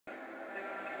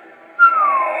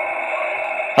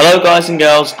Hello guys and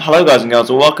girls, and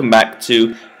welcome back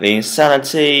to the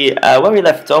Insanity. Where we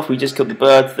left off, we just killed the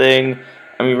bird thing,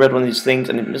 and we read one of these things,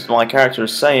 and just my character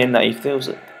is saying that he has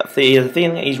a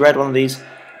feeling that he's read one of these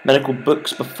medical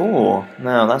books before.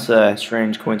 Now, that's a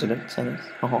strange coincidence, isn't it?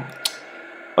 Oh,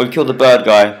 we killed the bird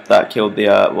guy that killed the,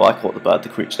 well, I call it the bird, the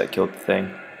creature that killed the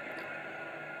thing.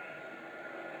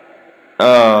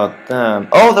 Oh, damn.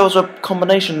 Oh, there was a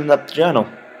combination in that journal,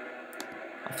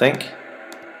 I think.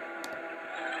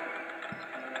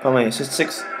 Oh wait, it says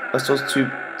 6. That's those two.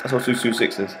 That's those two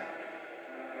sixes.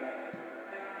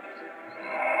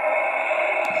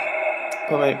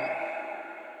 Oh wait.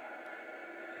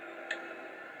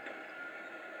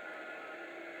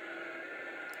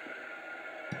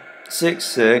 6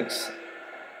 6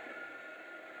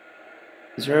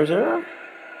 0 0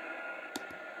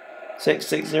 6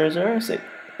 6 0 0 6.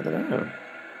 I don't know.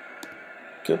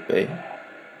 Could be.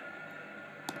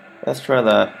 Let's try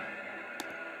that.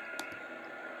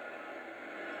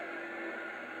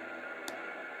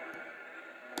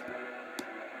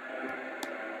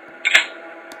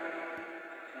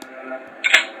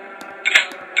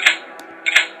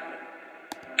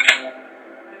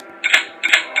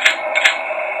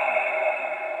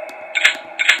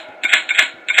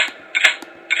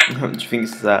 What do you think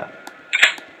it's that?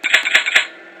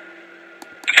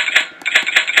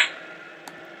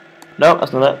 No,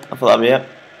 that's not it. I thought that'd be it.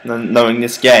 And knowing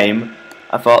this game,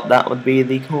 I thought that would be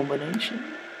the combination.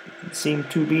 It seemed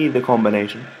to be the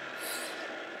combination.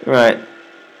 Right.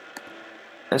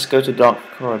 Let's go to Dark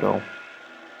Corridor.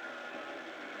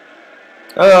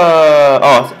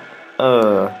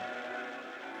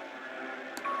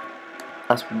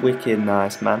 That's wicked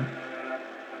nice, man.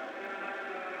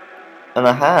 And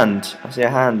a hand. I see a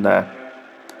hand there.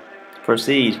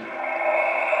 Proceed.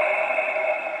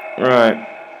 Right.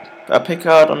 A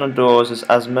pickard on the doors is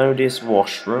Asmodeus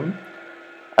washroom.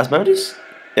 Asmodeus?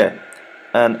 Yeah.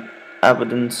 And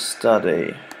Abaddon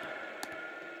study.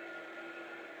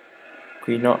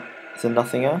 Can you not? Is there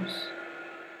nothing else?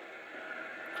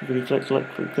 Click, click,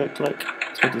 click, click, click, click.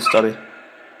 Let's go to the study.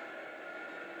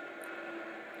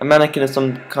 A mannequin is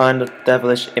some kind of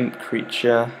devilish imp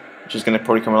creature, which is going to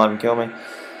probably come alive and kill me.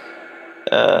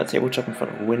 Table top in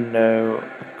front of a window,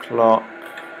 a clock,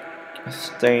 a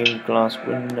stained glass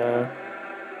window.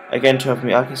 Again, to help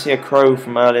me, I can see a crow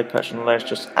from earlier perched on the ledge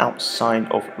just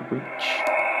outside of reach.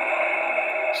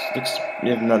 Looks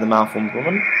another malformed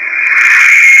woman.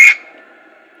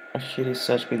 A shitty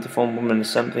surgically deformed woman and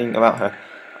something about her.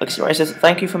 I can see where it says,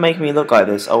 "Thank you for making me look like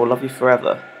this. I will love you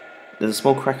forever." There's a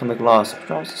small crack on the glass. It's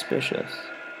rather suspicious.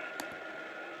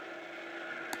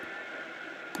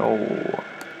 Oh.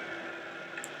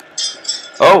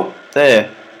 Oh, there.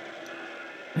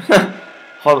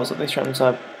 Hold on, something's trapped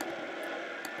inside.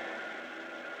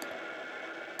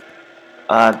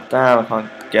 Ah, damn, I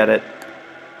can't get it.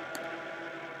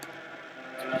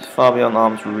 It's far beyond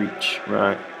arm's reach,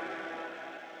 right.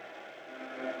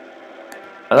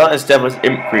 I thought this devil's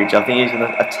imp creature, I think he's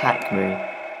gonna attack me.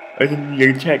 I think he's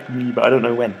gonna attack me, but I don't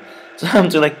know when. So I'm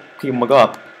just like, oh my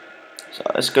god. So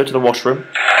let's go to the washroom.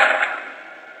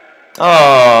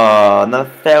 Oh, another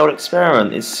failed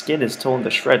experiment. His skin is torn to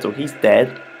shreds, or he's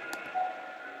dead.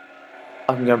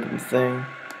 I can go and put the thing.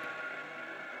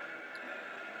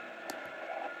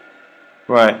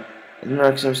 Right. I didn't know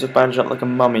because I was just bandaged up like a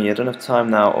mummy. I don't have time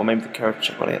now, or maybe the carrot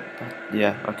check on it.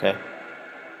 Yeah, okay.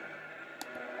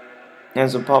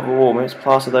 There's a part of the wall, maybe it's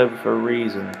plastered over for a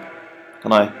reason.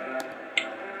 Can I?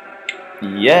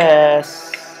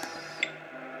 Yes!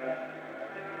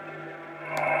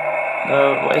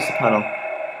 No, what is the panel?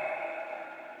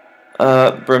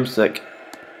 Broomstick.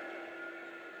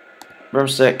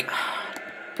 Broomstick.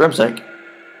 Broomstick?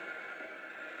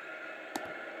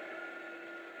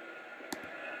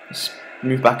 Let's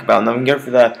move back about, and then we can go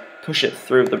through there, push it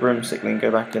through the broomstick, and then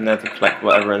go back in there to collect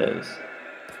whatever it is.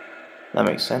 That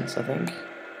makes sense, I think.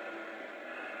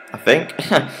 I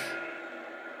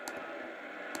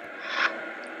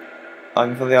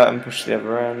can fill the item, push the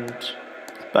other end,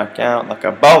 back out like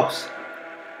a boss.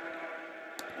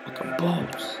 Like a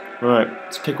boss. Right,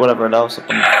 let's pick whatever else up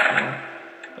on the floor.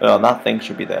 Oh, that thing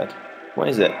should be dead. What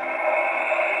is it?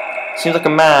 Seems like a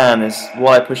man is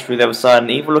why I pushed through the other side. An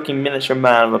evil-looking miniature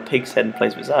man with a pig's head in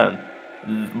place of his own.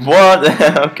 What?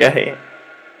 Okay.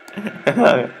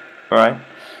 Right.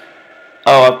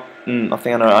 Oh, I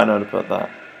think I know how to put that.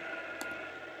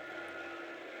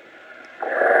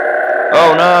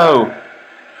 Oh no!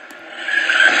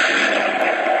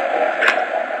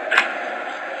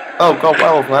 Oh god,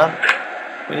 werewolf man.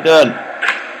 What are you doing?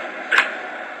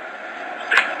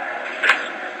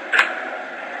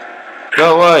 Go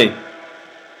away!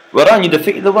 Well done, you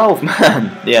defeated the wolf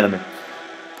man, the enemy.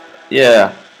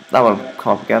 Yeah, that won't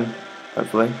come up again,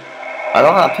 hopefully. I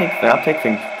don't know that pig thing. That pig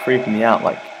thing's creeping me out,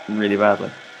 like, really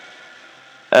badly.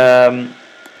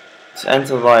 Let's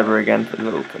enter the library again,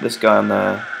 put this guy on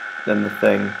there, then the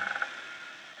thing.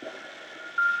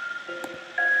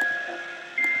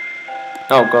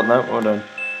 Oh god, no, hold on.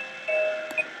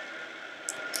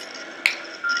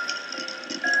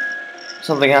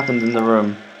 Something happened in the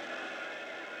room.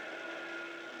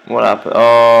 What happened?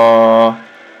 Oh,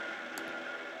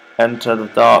 enter the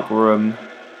dark room.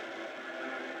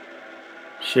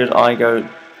 Should I go?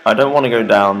 I don't want to go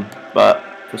down, but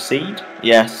proceed?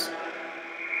 Yes.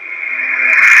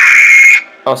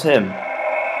 Oh, it's him.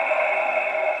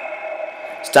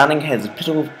 Standing ahead is a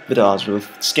pitiful villager with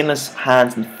skinless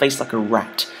hands and face like a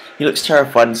rat. He looks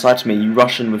terrified and sight to me. You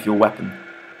rush in with your weapon.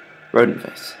 Rodent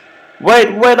face. Wait,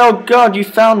 oh god, you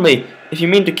found me! If you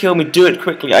mean to kill me, do it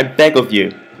quickly, I beg of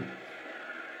you.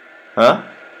 Huh?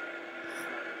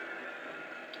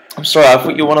 I'm sorry, I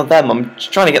thought you were one of them. I'm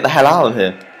just trying to get the hell out of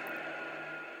here.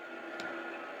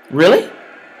 Really?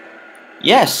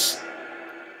 Yes.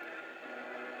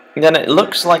 Then it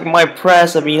looks like my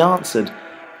prayers have been answered.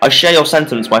 I share your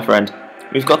sentiments, my friend.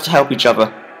 We've got to help each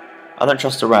other. I don't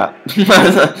trust a rat.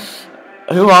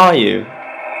 Who are you?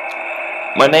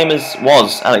 My name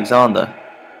was Alexander.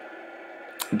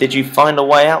 Did you find a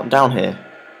way out down here?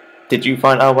 Did you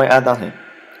find our way out down here?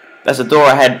 There's a door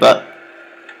ahead, but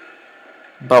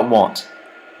what?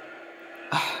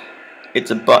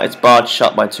 It's barred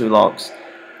shut by 2 locks.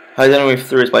 How the only way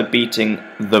through is by beating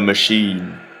the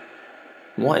machine.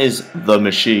 What is the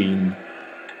machine?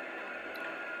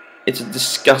 It's a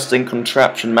disgusting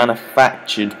contraption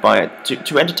manufactured by it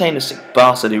to entertain a sick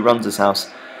bastard who runs this house.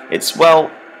 It's,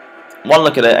 well, one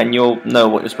look at it and you'll know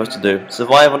what you're supposed to do.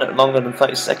 Survive on it longer than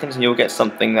 30 seconds and you'll get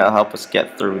something that'll help us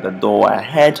get through the door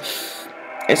ahead.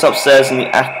 It's upstairs in the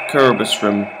Acurubus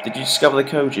room. Did you discover the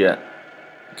code yet?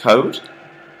 Code?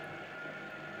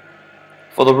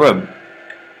 For the room?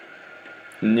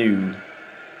 No.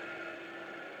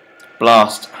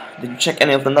 Blast. Did you check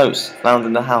any of the notes found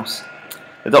in the house?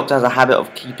 The doctor has a habit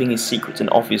of keeping his secrets in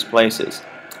obvious places.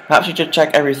 Perhaps you should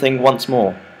check everything once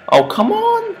more. Oh, come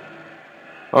on!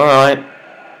 Alright.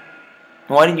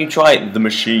 Why didn't you try the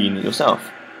machine yourself?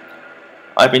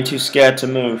 I've been too scared to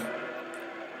move.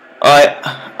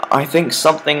 I think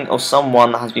something or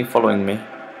someone has been following me.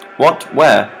 What?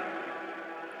 Where?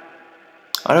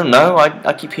 I don't know.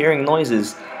 I keep hearing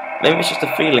noises. Maybe it's just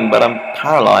a feeling, but I'm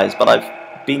paralyzed. But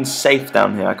I've been safe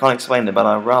down here. I can't explain it, but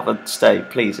I'd rather stay.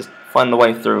 Please, just find the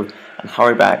way through and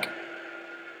hurry back.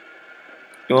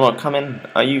 You will not come in?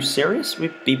 Are you serious?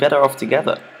 We'd be better off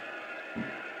together.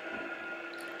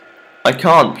 I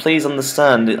can't. Please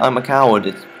understand. I'm a coward.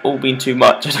 It's all been too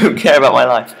much. I don't care about my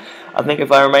life. I think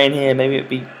if I remain here,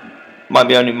 maybe might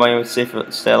be only my way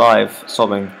to stay alive.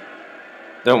 Sobbing.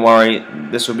 Don't worry.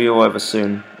 This will be all over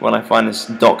soon. When I find this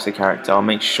Doctor character, I'll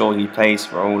make sure he pays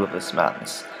for all of this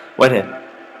madness. Wait here.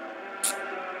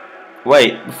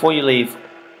 Wait. Before you leave,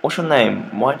 what's your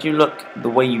name? Why do you look the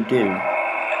way you do?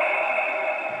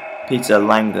 Peter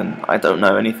Langdon. I don't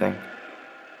know anything.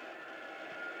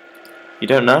 You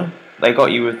don't know? They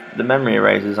got you with the memory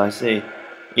erasers, I see.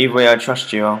 Either way, I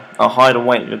trust you. I'll hide and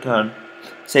wait your turn.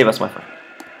 Save us, my friend.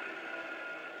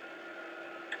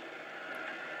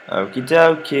 Okie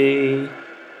dokie.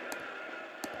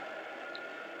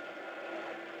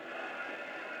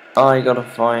 I gotta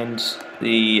find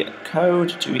the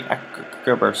code to the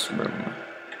Acurubus room.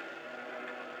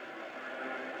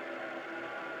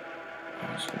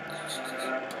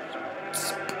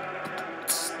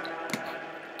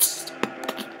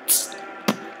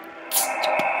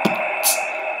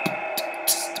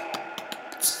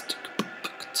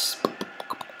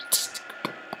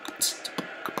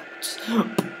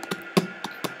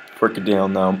 Fricadale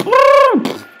now.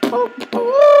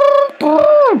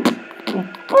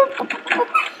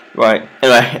 Right,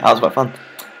 anyway, that was quite fun.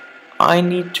 I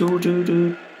need to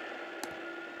do.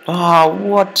 Ah,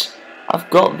 what? I've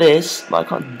got this, but I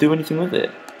can't do anything with it.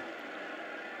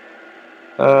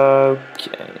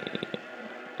 Okay.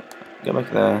 Go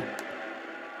back there.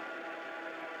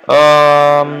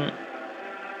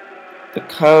 The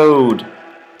code.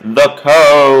 The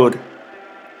code.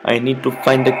 I need to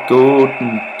find the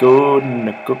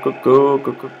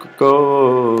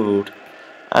code.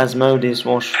 Asmodeus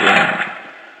washroom.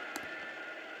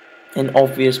 In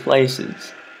obvious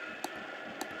places.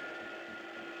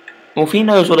 Well, if he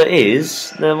knows what it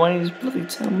is, then why don't you just bloody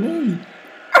tell me?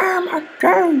 Oh my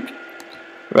god!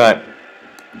 Right.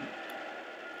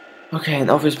 Okay, in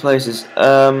obvious places.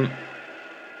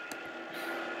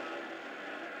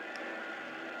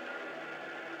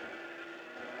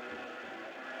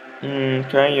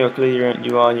 Okay,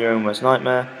 you are your own worst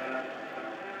nightmare.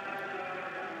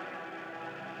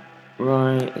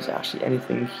 Right, is there actually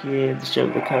anything here to show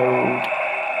the code?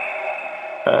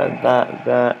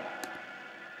 That.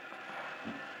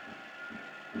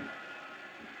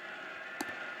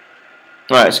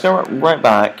 Right, let's go right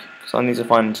back, because I need to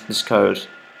find this code.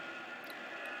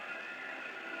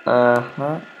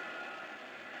 Oh,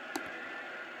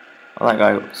 that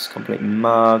guy was completely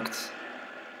mugged.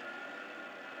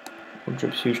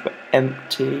 Wardrobe's huge but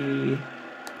empty.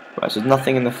 Right, so there's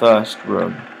nothing in the first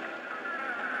room.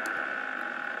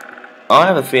 I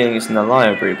have a feeling it's in the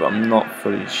library, but I'm not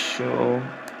fully sure.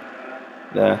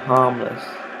 They're harmless.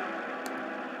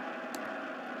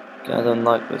 I don't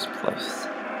like this place.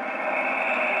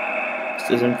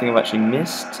 Is there anything I've actually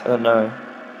missed? I don't know.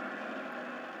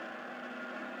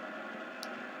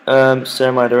 Stare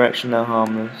in my direction, they're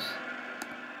harmless.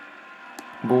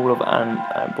 Ball of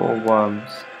ball of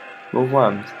worms. Ball of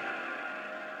worms?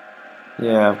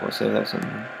 Yeah, I've got to say that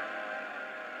something.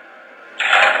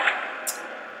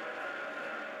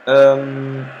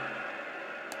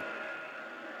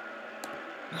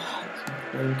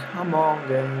 Come on,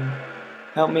 game.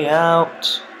 Help me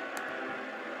out.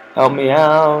 Help me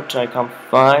out. I can't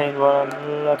find what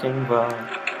I'm looking for.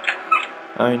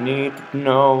 I need to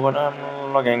know what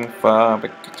I'm looking for,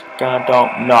 because I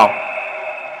don't know.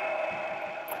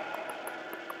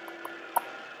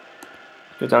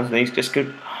 Go down to the east, just go. I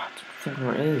don't think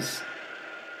where it is.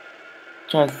 I'm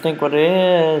trying to think what it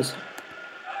is.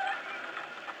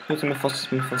 Go to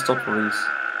Mephistopheles.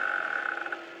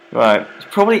 Right, it's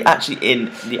probably actually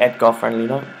in the Edgar friendly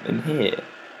note in here.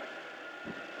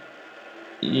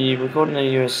 You recording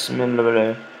a US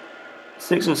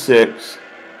 6 or 6.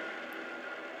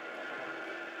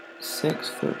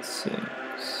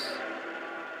 6'6".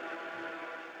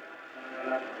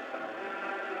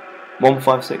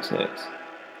 1566.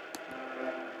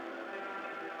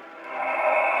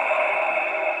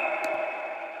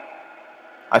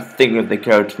 I think that they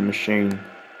code to the machine.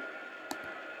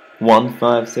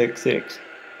 1566.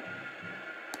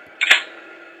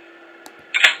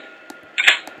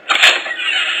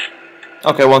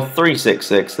 Okay,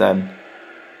 1366 then.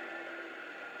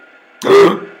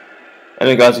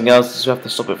 Anyway, guys and girls, this will have to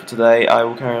stop it for today. I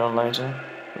will carry on later.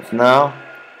 But for now,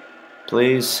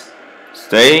 please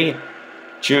stay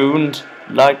tuned,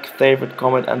 like, favorite,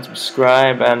 comment, and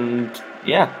subscribe, and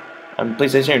yeah, and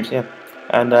please stay tuned. Yeah,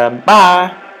 and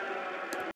bye.